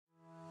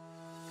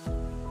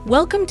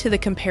Welcome to the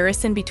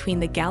comparison between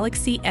the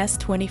Galaxy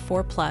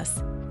S24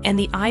 Plus and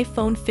the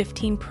iPhone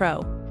 15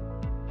 Pro.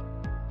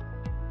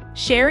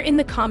 Share in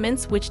the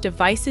comments which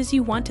devices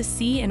you want to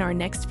see in our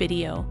next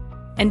video,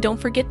 and don't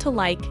forget to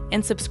like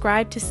and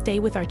subscribe to stay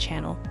with our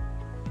channel.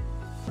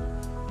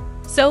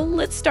 So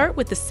let's start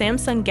with the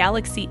Samsung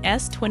Galaxy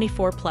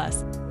S24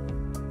 Plus.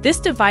 This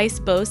device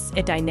boasts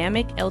a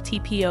dynamic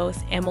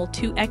LTPO's AMOLED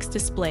 2X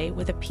display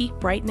with a peak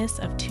brightness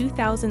of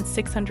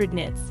 2600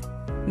 nits,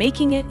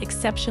 making it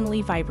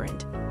exceptionally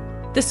vibrant.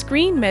 The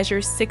screen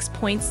measures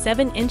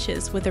 6.7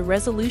 inches with a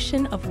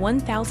resolution of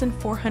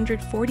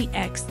 1440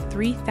 x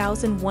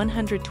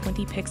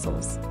 3120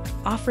 pixels,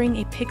 offering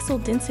a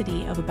pixel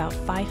density of about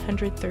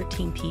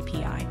 513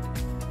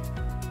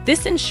 ppi.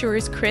 This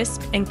ensures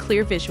crisp and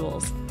clear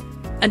visuals.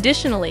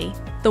 Additionally,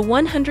 the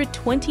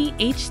 120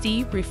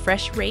 HD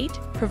refresh rate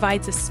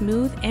provides a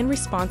smooth and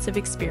responsive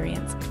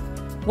experience.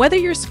 Whether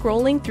you're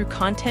scrolling through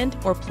content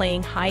or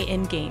playing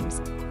high-end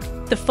games,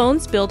 the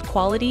phone's build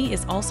quality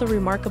is also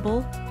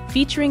remarkable,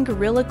 featuring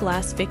Gorilla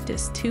Glass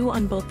Victus 2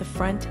 on both the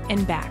front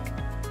and back,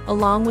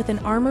 along with an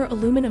Armor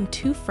Aluminum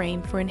 2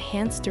 frame for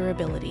enhanced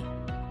durability.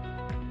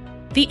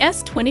 The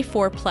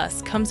S24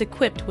 Plus comes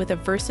equipped with a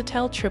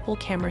versatile triple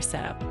camera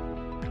setup.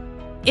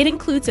 It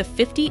includes a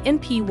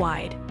 50MP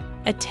wide,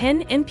 a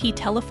 10MP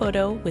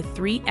telephoto with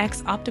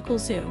 3x optical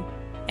zoom,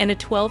 and a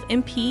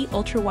 12MP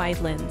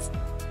ultra-wide lens.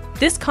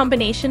 This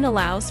combination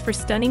allows for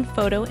stunning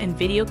photo and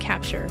video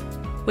capture,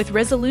 with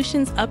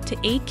resolutions up to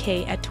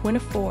 8K at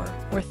 24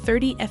 or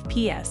 30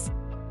 FPS.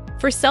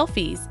 For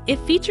selfies, it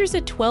features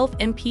a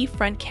 12MP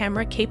front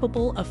camera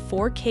capable of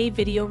 4K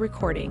video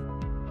recording.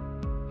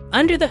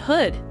 Under the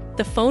hood,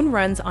 the phone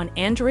runs on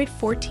Android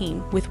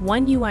 14 with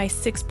One UI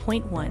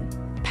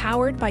 6.1,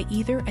 powered by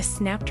either a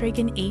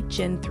Snapdragon 8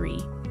 Gen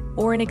 3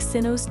 or an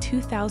Exynos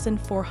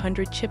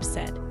 2400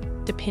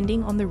 chipset,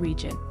 depending on the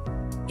region.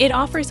 It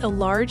offers a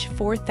large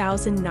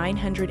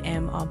 4900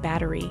 mAh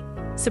battery,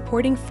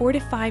 supporting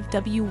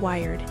 45W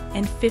wired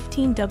and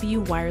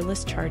 15W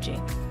wireless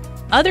charging.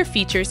 Other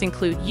features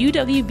include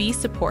UWB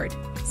support,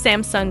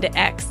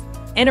 SAMSUNG.Decide.Enjoy,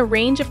 and a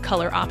range of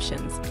color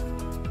options.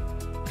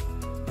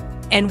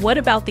 And what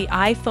about the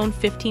iPhone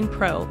 15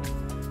 Pro?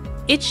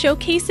 It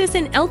showcases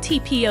an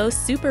LTPO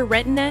Super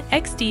Retina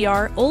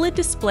XDR OLED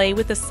display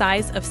with a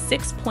size of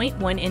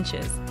 6.1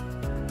 inches.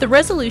 The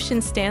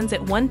resolution stands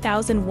at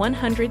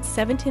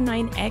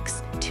 1179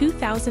 x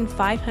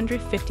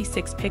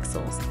 2556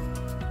 pixels,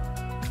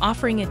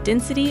 offering a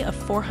density of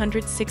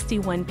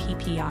 461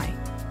 ppi.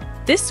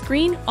 This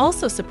screen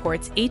also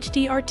supports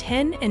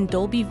HDR10 and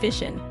Dolby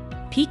Vision,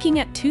 peaking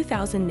at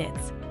 2000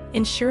 nits,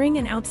 ensuring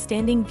an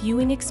outstanding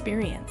viewing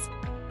experience.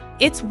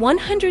 Its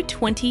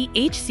 120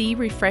 Hz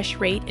refresh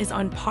rate is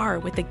on par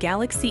with the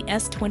Galaxy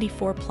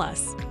S24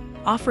 Plus,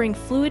 offering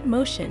fluid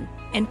motion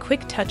and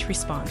quick touch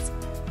response.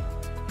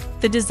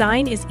 The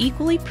design is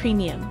equally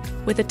premium,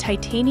 with a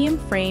titanium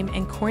frame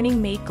and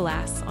Corning-made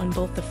glass on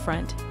both the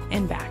front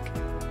and back.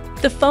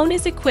 The phone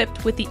is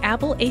equipped with the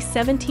Apple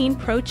A17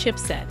 Pro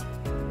chipset,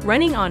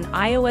 running on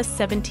iOS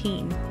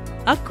 17,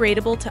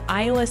 upgradable to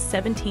iOS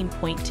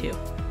 17.2.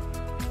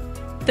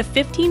 The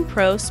 15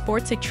 Pro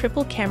sports a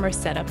triple camera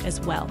setup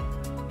as well,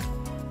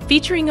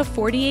 featuring a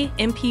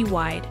 48MP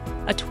wide,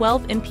 a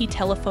 12MP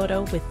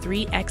telephoto with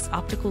 3x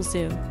optical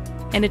zoom,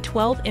 and a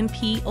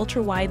 12MP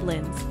ultra-wide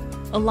lens,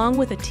 along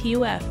with a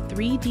TOF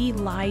 3D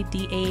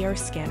LiDAR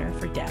scanner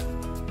for depth.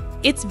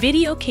 Its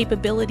video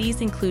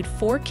capabilities include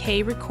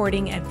 4K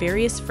recording at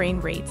various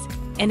frame rates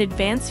and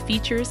advanced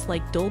features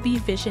like Dolby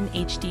Vision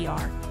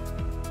HDR.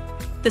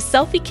 The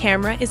selfie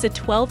camera is a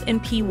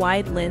 12MP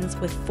wide lens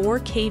with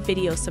 4K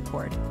video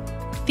support.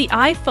 The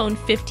iPhone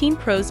 15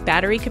 Pro's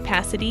battery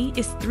capacity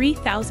is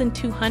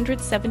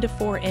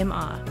 3274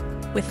 mAh,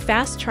 with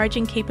fast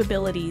charging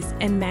capabilities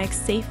and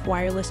MagSafe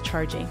wireless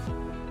charging.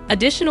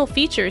 Additional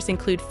features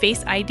include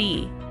Face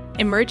ID,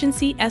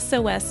 emergency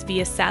SOS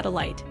via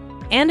satellite,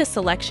 and a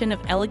selection of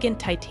elegant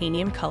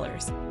titanium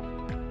colors.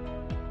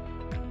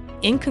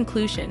 In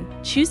conclusion,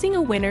 choosing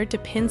a winner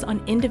depends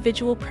on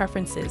individual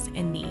preferences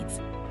and needs.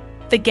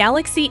 The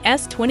Galaxy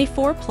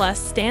S24 Plus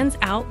stands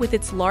out with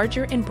its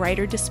larger and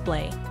brighter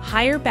display,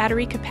 higher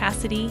battery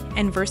capacity,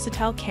 and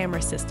versatile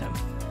camera system.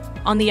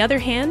 On the other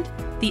hand,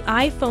 the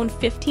iPhone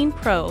 15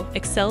 Pro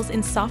excels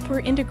in software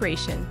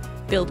integration,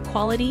 build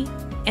quality,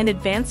 and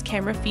advanced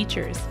camera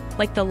features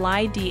like the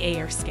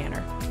LiDAR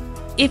scanner.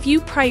 If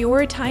you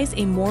prioritize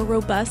a more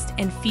robust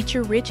and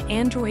feature-rich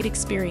Android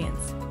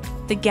experience,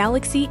 the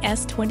Galaxy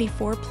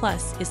S24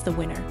 Plus is the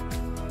winner.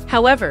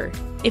 However,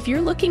 if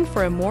you're looking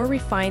for a more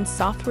refined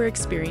software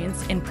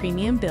experience and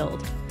premium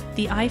build,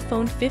 the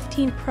iPhone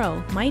 15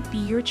 Pro might be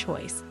your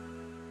choice.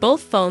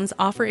 Both phones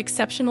offer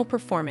exceptional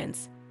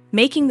performance,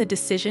 making the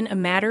decision a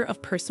matter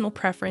of personal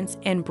preference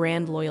and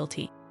brand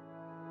loyalty.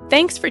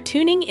 Thanks for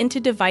tuning into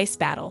Device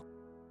Battle.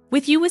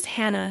 With you is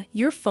Hannah,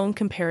 your phone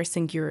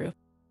comparison guru.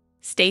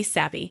 Stay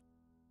savvy.